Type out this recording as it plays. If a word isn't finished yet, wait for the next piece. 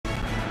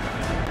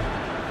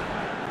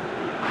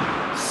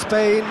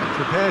Spain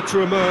prepared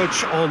to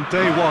emerge on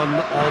day one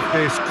of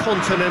this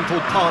continental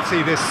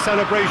party, this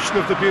celebration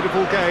of the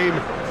beautiful game.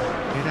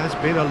 It has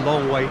been a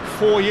long wait,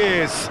 4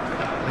 years.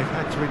 They've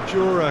had to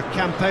endure a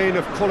campaign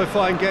of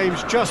qualifying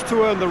games just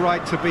to earn the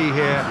right to be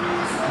here.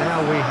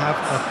 Now we have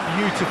a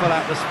beautiful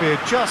atmosphere,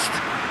 just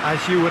as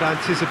you would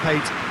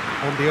anticipate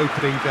on the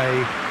opening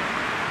day,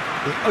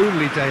 the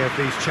only day of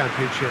these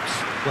championships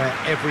where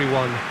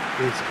everyone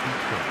is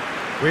equal.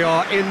 We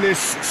are in this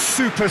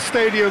super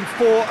stadium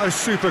for a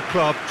super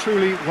club,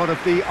 truly one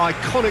of the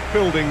iconic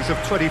buildings of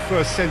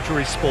 21st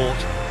century sport,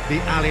 the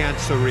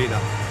Allianz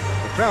Arena.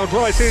 The crowd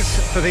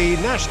rises for the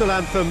national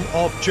anthem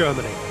of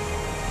Germany.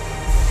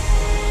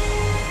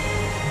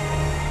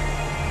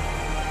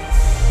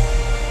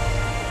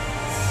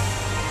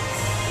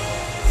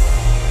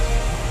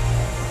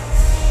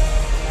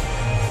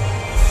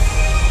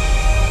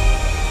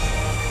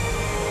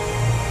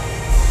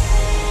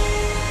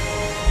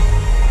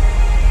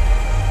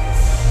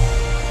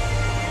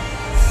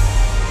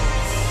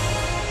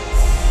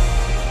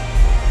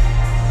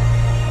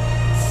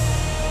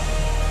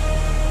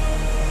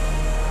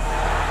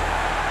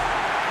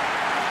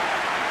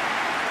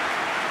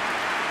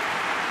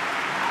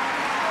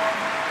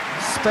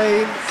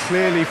 Spain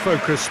clearly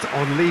focused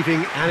on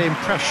leaving an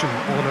impression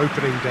on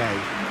opening day.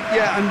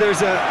 Yeah, and there's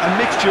a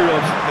mixture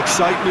of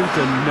excitement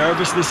and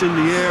nervousness in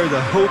the air.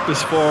 The hope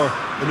is for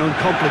an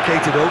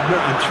uncomplicated opener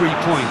and 3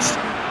 points,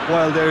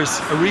 while there's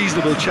a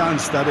reasonable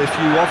chance that if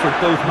you offered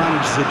both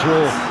managers a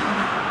draw,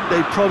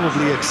 they'd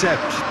probably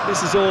accept.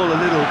 This is all a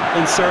little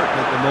uncertain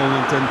at the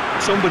moment, and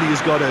somebody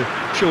has got to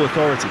show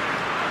authority.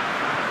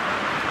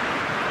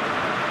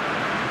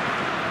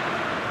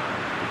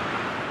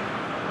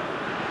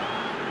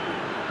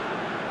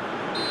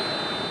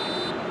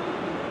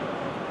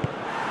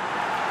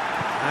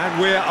 And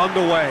we're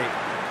underway.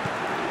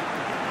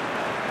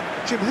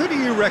 Jim, who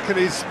do you reckon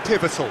is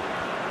pivotal?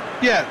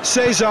 Yeah,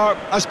 Cesar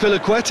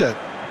Azpilicueta.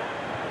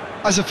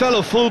 As a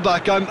fellow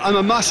fullback, I'm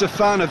a massive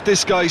fan of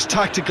this guy's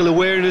tactical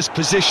awareness,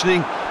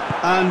 positioning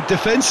and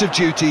defensive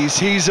duties.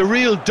 He's a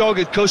real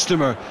dogged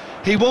customer.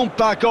 He won't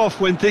back off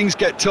when things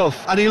get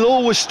tough, and he'll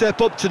always step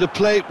up to the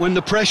plate when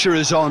the pressure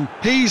is on.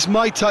 He's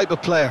my type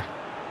of player.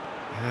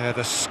 Yeah,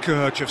 the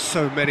scourge of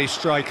so many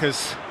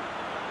strikers.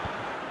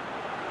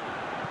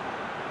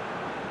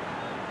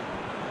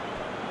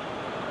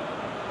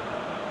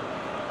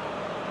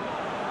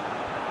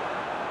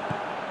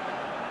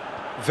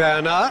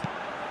 Werner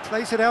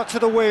plays it out to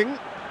the wing.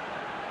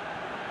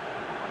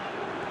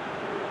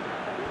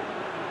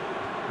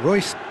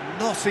 Royce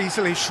not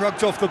easily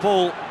shrugged off the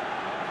ball.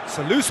 It's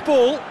a loose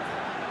ball.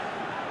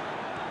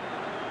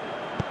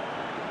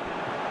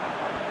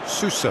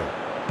 Suso.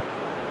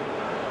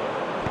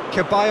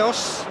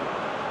 Ceballos.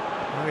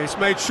 Oh, he's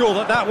made sure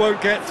that that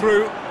won't get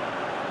through.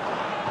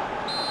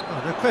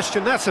 Oh, no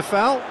question, that's a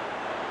foul.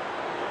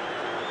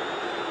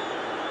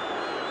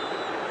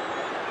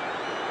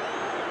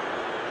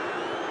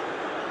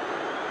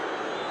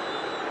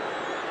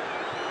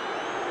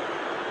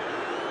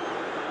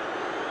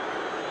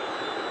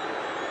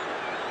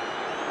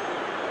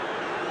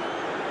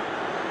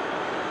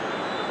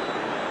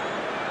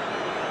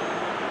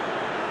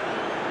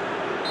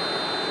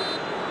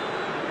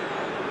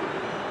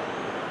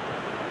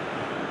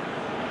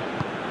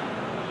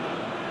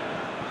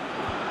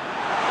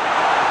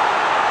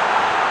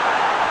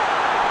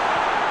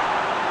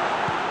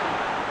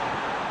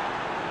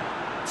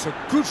 It's a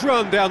good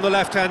run down the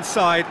left-hand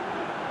side.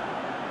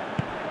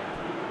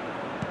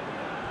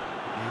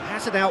 He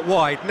has it out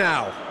wide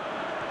now.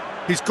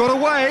 He's got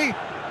away.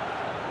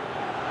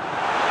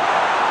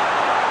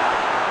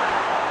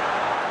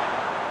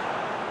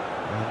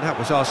 And that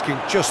was asking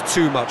just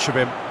too much of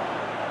him.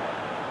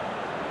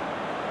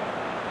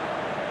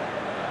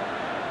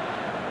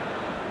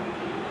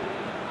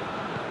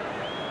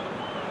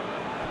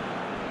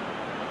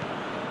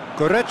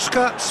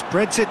 Goretzka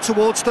spreads it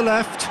towards the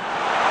left.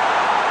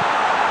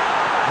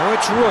 Now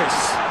it's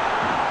Royce.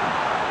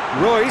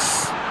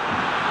 Royce.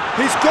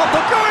 He's got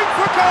the going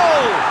for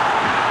goal!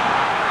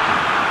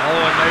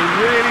 Oh, and they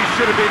really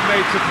should have been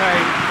made to pay.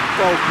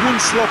 Well, one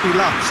sloppy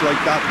lapse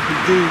like that can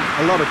do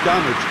a lot of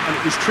damage, and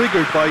it was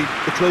triggered by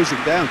the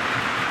closing down.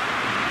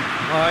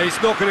 He's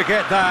not going to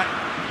get that.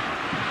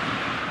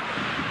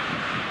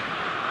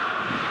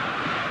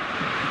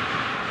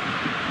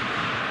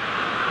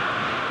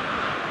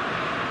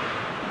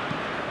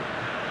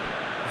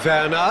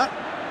 Werner.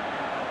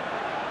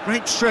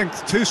 Great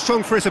strength, too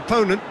strong for his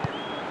opponent.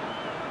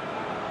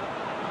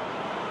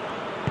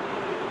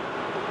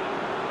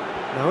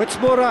 Now it's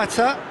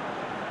Morata.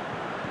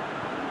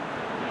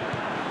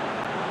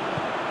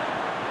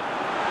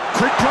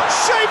 Quick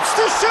cross, shapes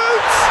to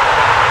shoot!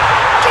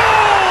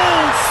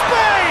 Goal!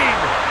 Spain!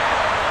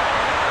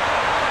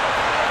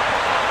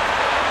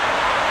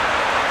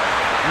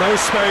 No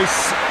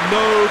space,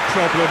 no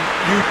problem.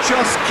 You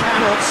just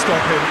cannot stop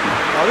him.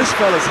 Oh, this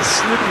fella's as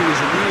slippery as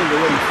a needle the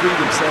way he freed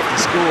himself to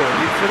score. I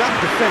mean, for that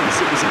defence,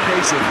 it was a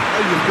case of,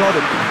 oh, you've got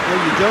him, no,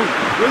 you don't.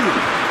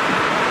 Brilliant.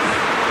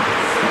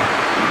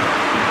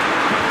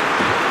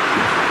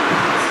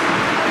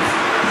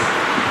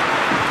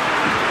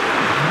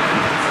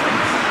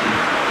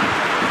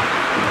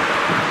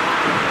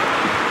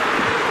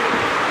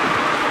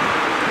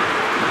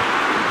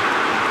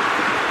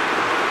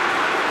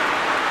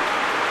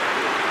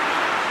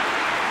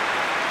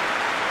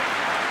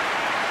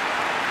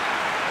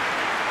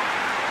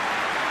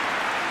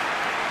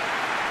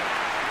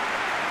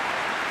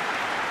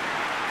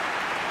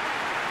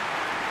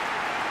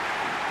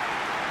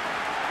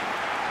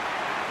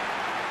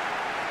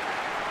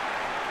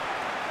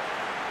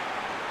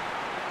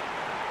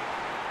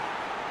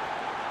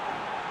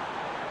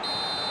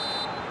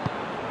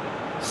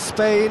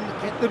 Spain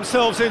get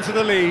themselves into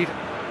the lead.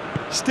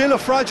 Still a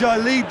fragile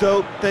lead,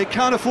 though. They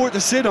can't afford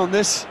to sit on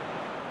this.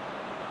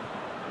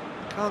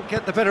 Can't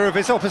get the better of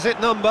his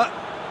opposite number.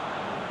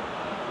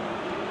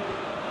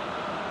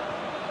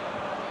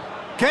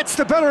 Gets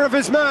the better of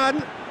his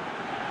man.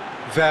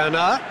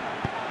 Werner.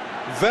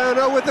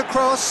 Werner with the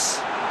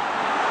cross.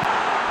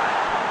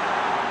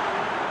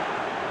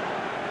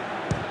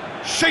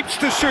 Shapes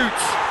to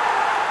shoot.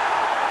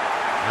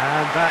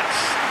 And that's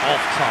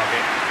off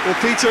target. Well,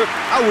 Peter,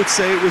 I would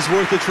say it was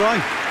worth a try.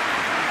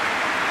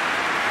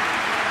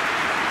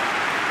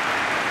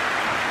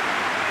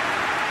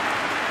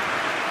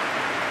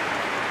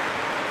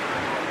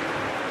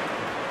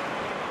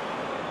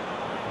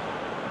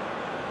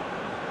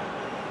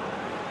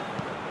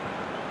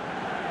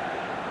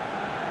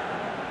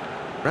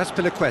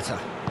 Raspilicueta.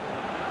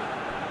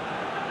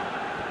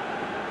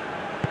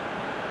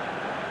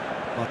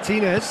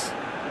 Martinez.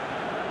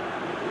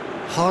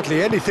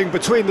 Hardly anything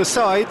between the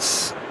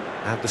sides,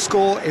 and the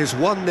score is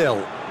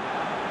 1-0.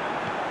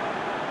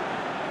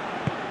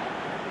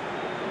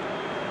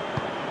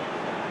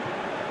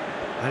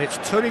 And it's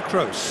Toni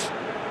Kroos.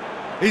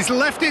 He's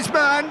left his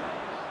man.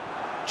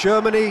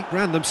 Germany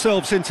ran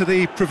themselves into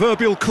the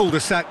proverbial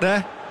cul-de-sac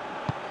there.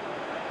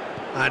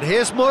 And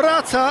here's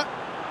Morata.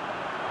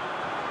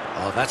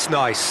 Oh, that's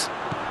nice.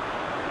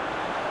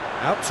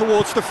 Out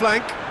towards the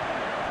flank.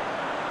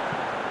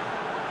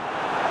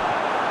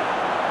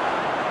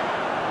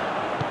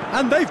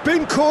 And they've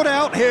been caught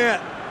out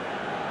here.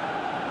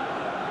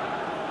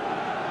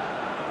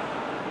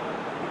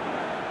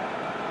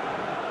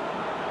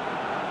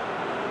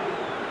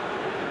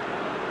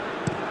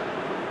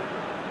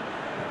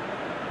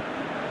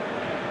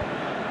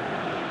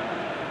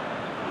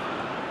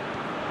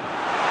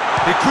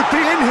 It could be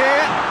in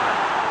here.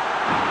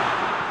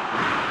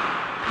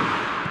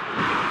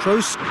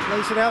 Kroos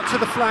plays it out to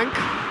the flank.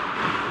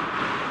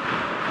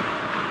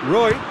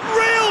 Roy,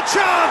 real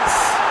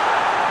chance!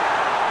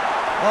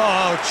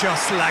 Oh,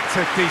 just lacked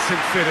a decent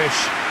finish.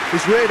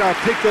 His radar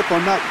picked up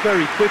on that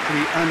very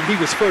quickly, and he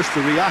was first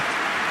to react.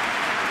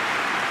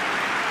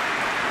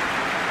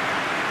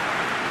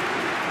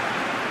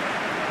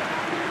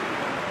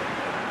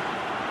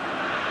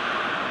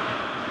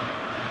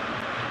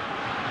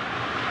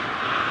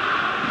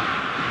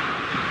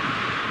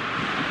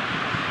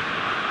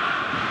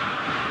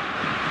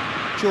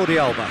 Jordi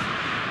Alba.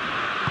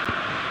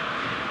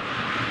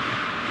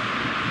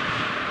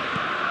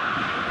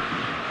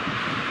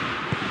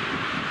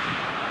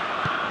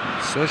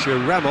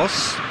 Sergio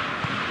Ramos.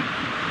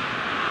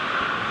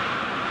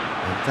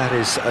 And that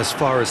is as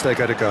far as they're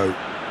going to go.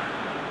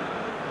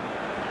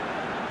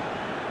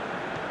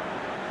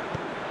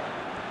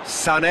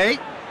 Sané.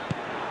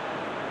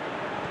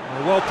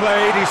 Oh, well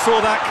played, he saw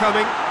that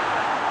coming.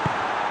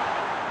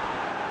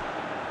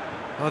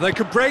 Oh, they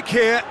could break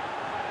here.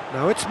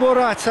 Now it's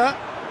Morata.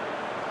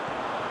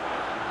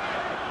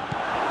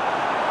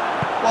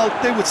 Well,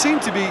 they would seem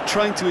to be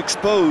trying to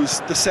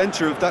expose the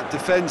centre of that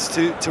defence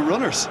to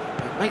runners.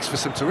 It makes for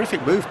some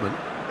terrific movement.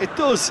 It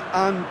does,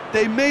 and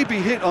they may be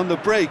hit on the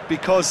break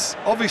because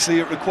obviously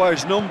it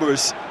requires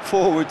numbers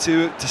forward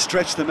to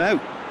stretch them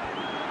out.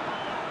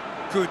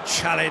 Good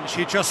challenge,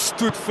 he just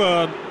stood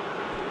firm.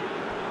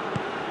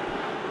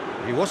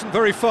 He wasn't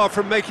very far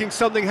from making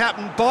something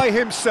happen by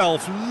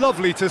himself.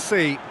 Lovely to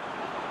see.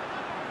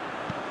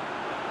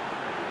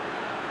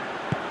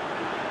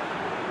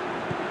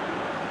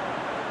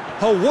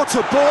 Oh, what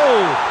a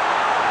ball!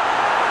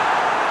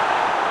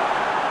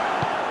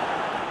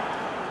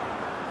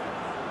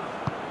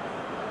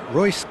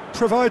 Royce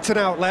provides an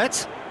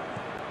outlet.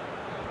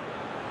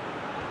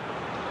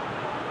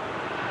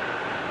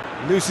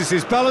 Loses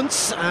his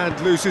balance and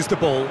loses the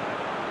ball.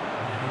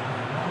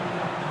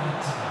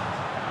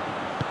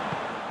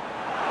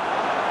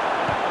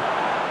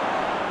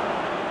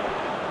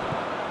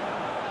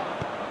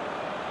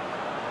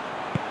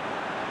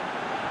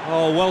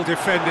 Oh, well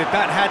defended,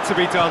 that had to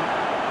be done.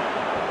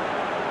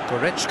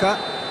 Goretzka.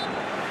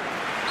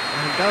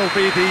 And that'll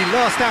be the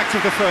last act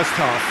of the first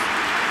half.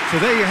 So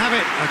there you have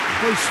it, a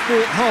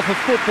close-fought half of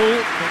football,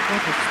 but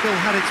that has still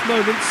had its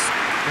moments,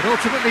 but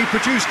ultimately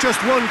produced just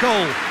one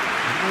goal.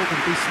 A more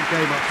than decent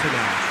game up to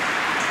now.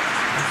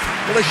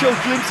 Well, they showed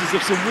glimpses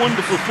of some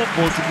wonderful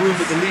football to groom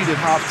at the lead at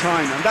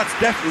half-time, and that's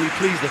definitely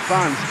pleased the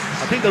fans.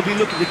 I think they'll be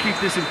looking to keep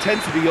this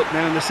intensity up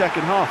now in the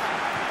second half.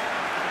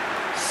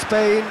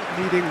 Spain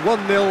leading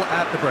 1-0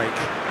 at the break.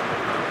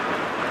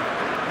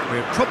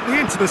 We're promptly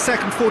into the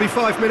second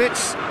 45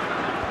 minutes.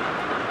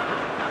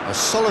 A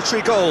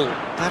solitary goal,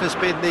 that has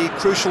been the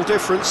crucial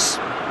difference.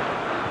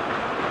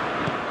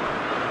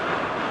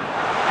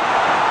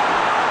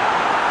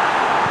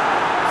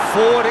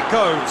 Forward it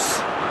goes.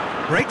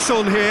 Breaks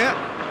on here.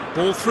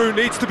 Ball through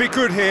needs to be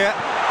good here.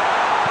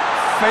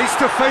 Face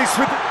to face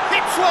with...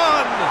 hits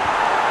one!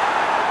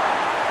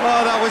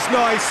 Oh, that was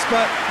nice,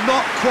 but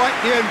not quite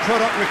the end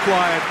product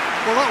required.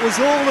 Well, that was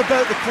all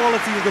about the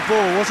quality of the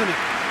ball, wasn't it?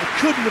 It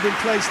couldn't have been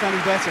placed any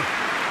better.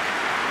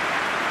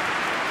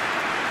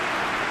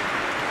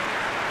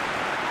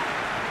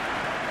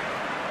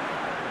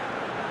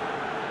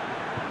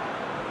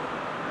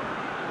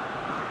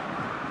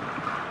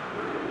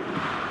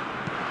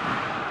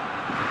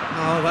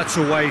 Oh, that's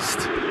a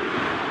waste.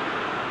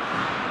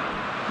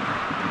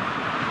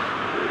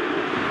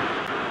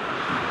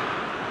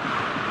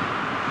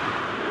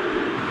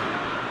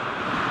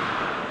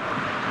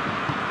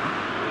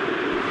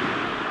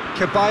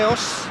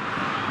 Ceballos.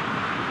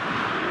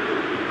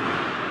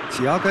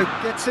 Thiago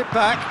gets it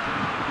back.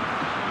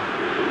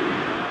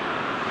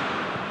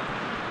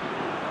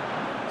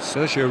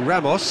 Sergio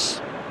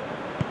Ramos.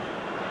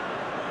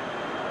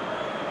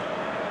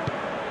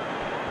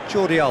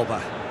 Jordi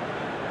Alba.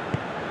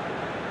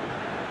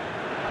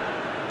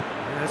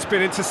 It's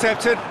been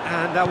intercepted,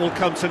 and that will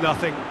come to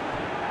nothing.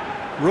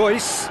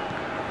 Royce.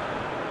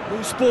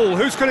 Loose ball,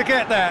 who's going to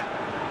get there?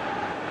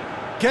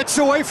 Gets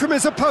away from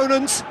his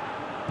opponent.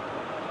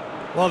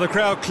 Well, the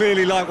crowd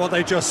clearly like what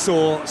they just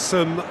saw.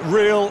 Some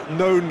real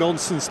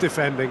no-nonsense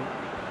defending.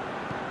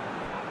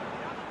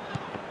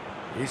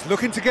 He's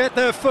looking to get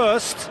there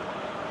first.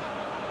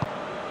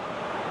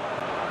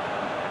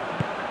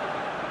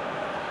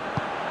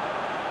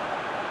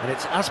 And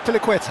it's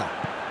Azpilicueta.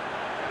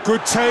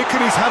 Good take,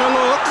 and he's had a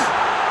look.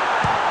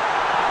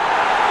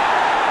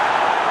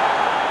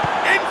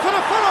 In for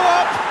the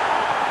follow-up.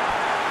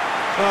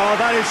 Oh,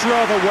 that is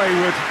rather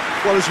wayward.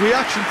 Well, his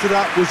reaction to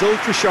that was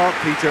ultra-sharp,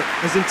 Peter.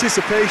 His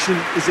anticipation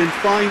is in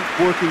fine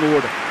working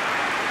order.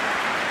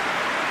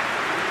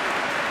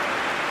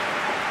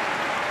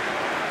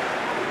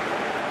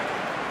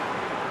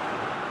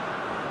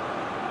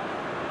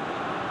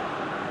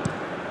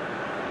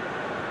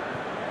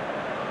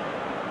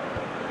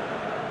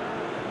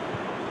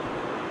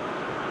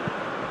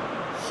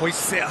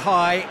 Hoists it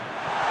high.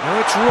 Now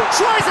it's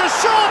tries a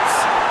shot!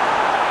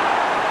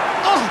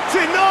 Oh,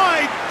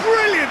 denied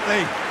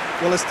brilliantly!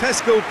 Well, as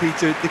test goal,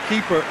 Peter, the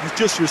keeper has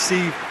just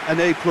received an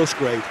A+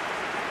 grade.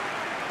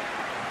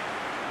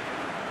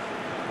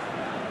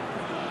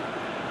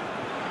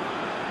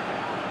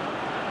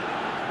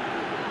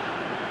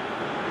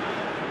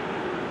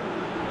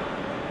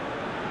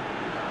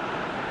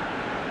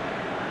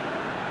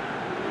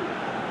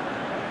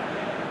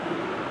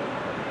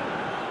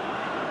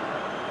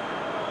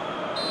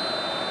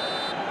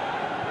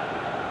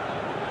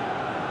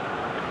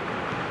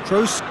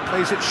 Kroos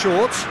plays it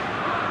short.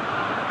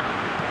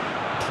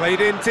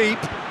 Played in deep.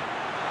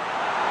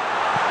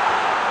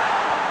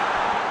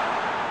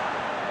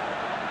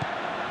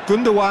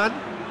 Gundogan.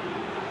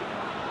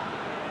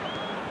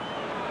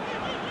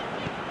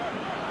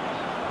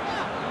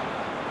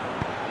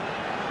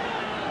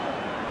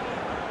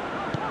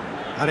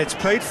 And it's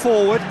played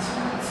forward.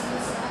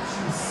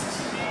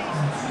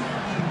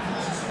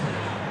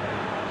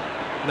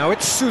 Now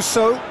it's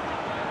Suso.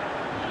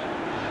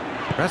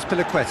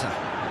 Azpilicueta.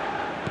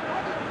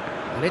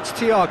 And it's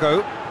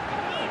Thiago.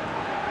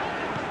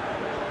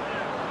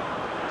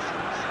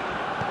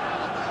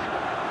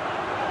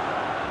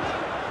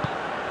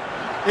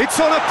 It's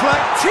on a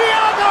play.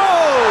 Thiago!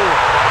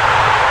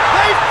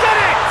 They've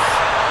done it!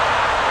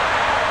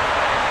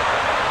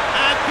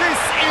 And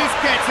this is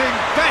getting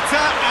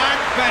better and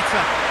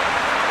better.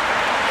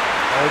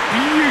 Oh,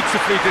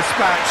 beautifully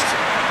dispatched.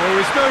 There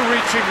is no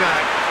reaching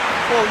that.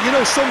 Well, you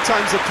know,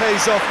 sometimes it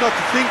pays off not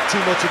to think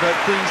too much about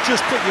things,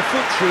 just put your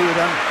foot through it,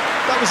 and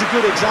that was a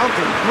good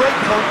example. Great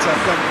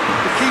contact, and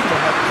the keeper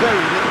had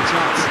very little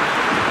chance.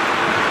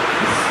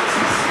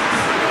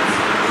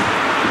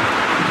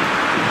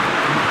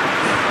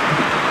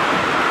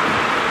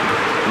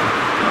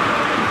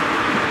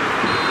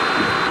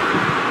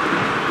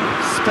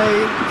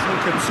 Spain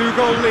took a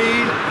 2-goal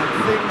lead, and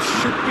things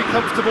should be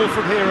comfortable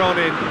from here on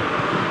in.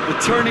 The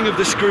turning of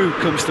the screw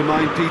comes to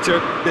mind, Peter.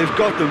 They've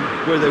got them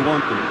where they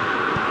want them.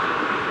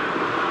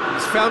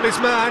 He's found his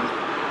man.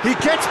 He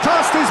gets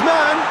past his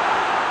man.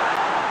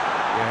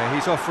 Yeah,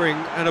 he's offering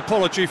an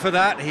apology for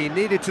that. He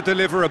needed to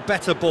deliver a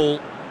better ball.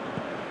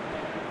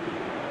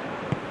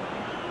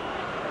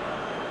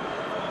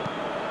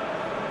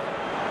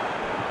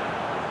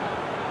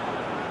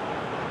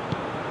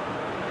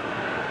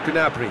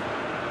 Gnabry.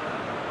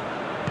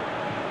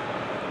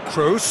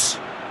 Kroos.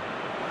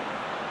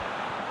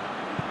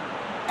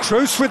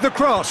 Kroos with the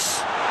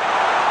cross.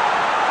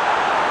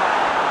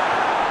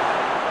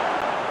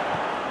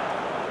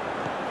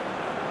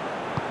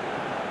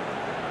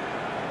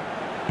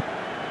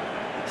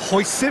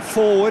 Hoists it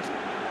forward.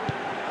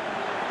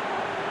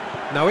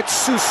 Now it's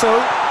Suso.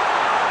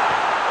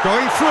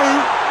 Going through.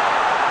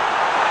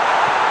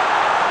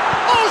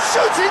 Oh,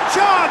 shooting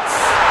chance!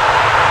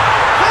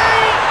 They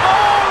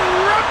are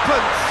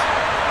rampant!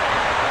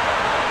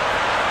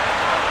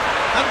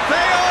 And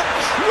they are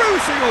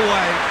cruising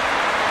away.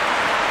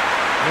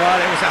 Well,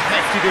 it was a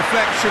hefty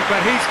deflection,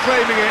 but he's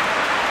claiming it.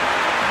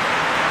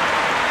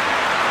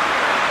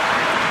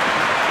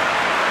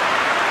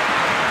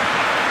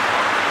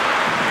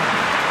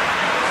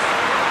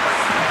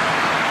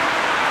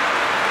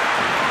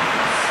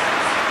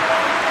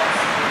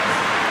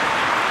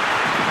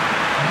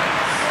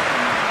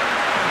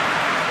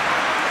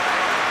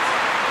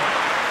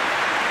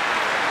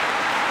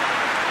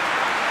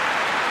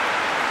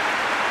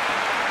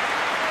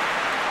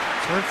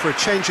 Time for a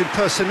change in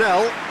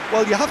personnel.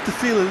 Well, you have to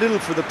feel a little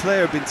for the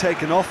player being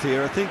taken off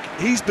here. I think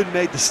he's been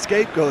made the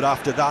scapegoat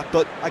after that,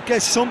 but I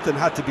guess something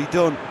had to be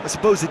done. I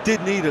suppose it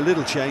did need a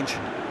little change.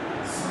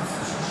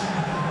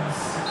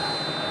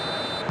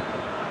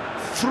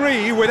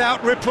 3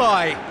 without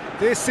reply.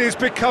 This is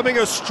becoming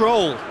a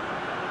stroll.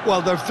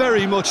 Well, they're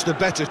very much the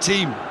better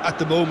team at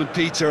the moment,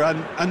 Peter,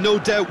 and no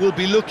doubt will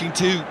be looking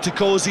to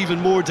cause even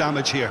more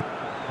damage here.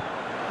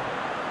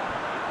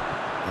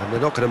 And they're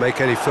not going to make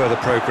any further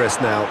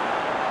progress now.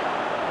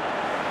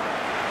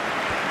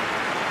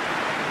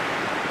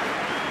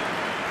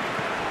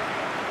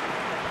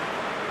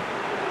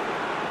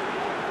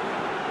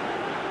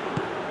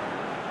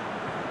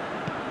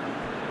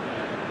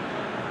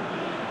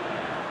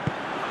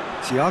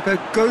 Thiago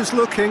goes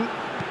looking.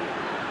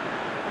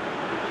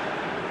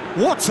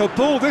 What a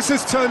ball this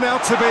has turned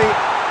out to be!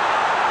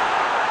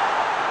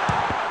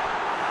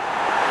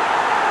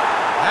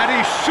 And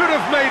he should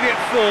have made it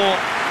 4.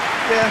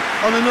 Yeah,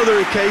 on another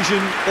occasion,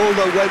 all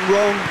that went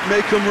wrong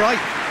may come right.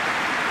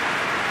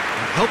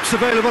 Help's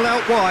available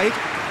out wide.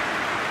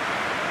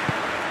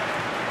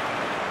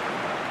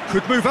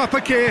 Could move up a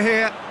gear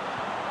here.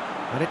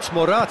 And it's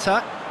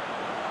Morata.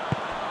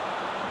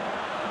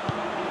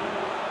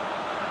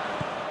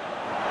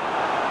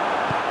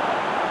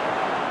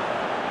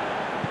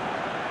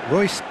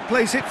 Royce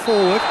plays it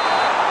forward.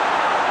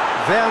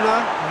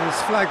 Werner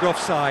is flagged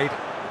offside.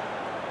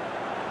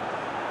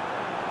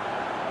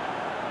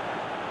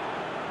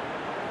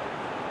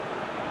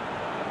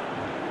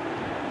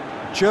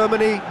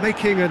 Germany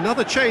making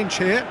another change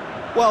here.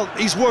 Well,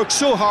 he's worked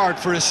so hard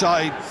for his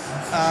side,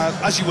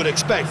 as you would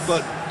expect,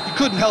 but you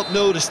couldn't help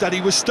notice that he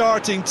was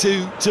starting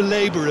to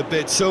labour a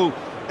bit, so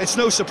it's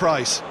no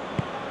surprise.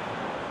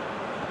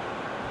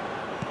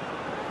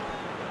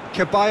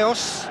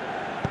 Ceballos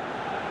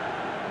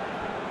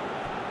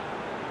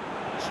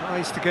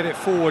tries to get it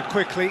forward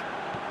quickly.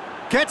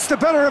 Gets the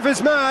better of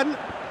his man.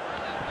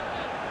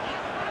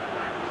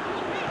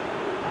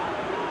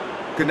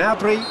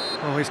 Gnabry.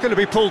 Oh, he's going to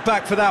be pulled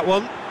back for that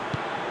one.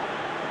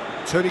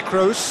 Toni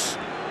Kroos.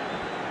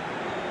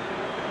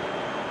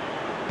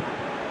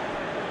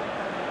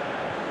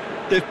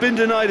 They've been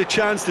denied a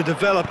chance to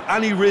develop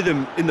any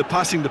rhythm in the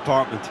passing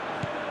department.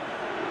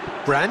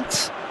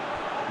 Brandt.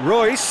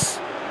 Royce.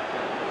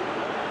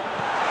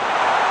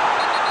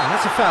 And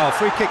that's a foul.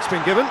 Free kick's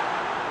been given.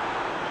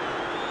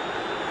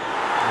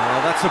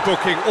 Oh, that's a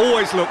booking.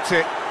 Always looked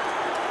it.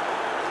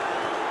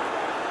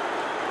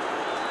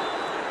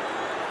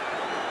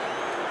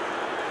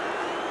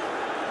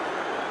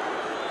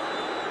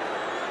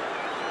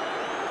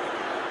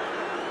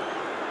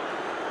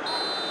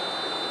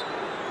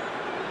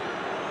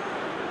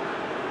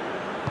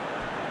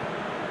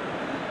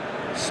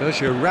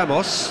 Sergio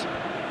Ramos.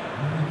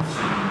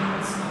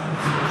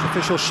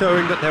 Official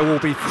showing that there will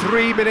be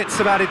 3 minutes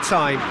of added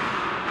time.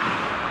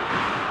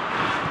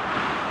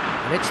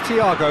 And it's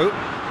Thiago.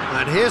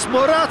 And here's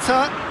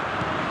Morata.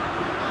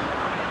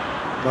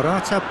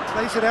 Morata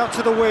plays it out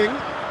to the wing.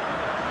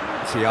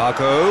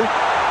 Thiago.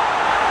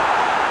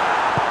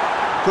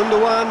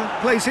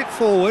 Gundogan plays it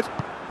forward.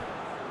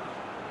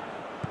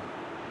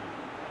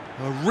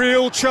 A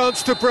real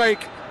chance to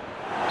break.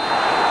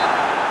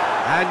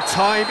 And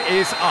time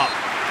is up.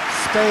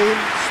 Spain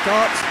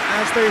starts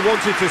as they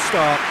wanted to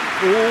start.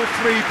 All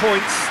 3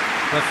 points,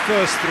 the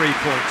first 3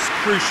 points,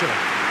 crucial.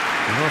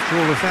 And after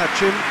all of that,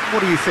 Jim,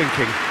 what are you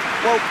thinking?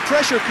 Well,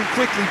 pressure can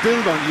quickly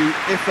build on you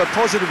if a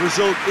positive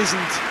result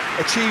isn't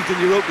achieved in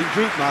your opening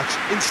group match.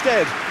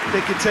 Instead,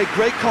 they can take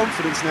great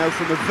confidence now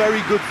from a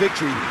very good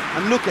victory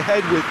and look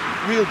ahead with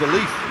real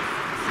belief.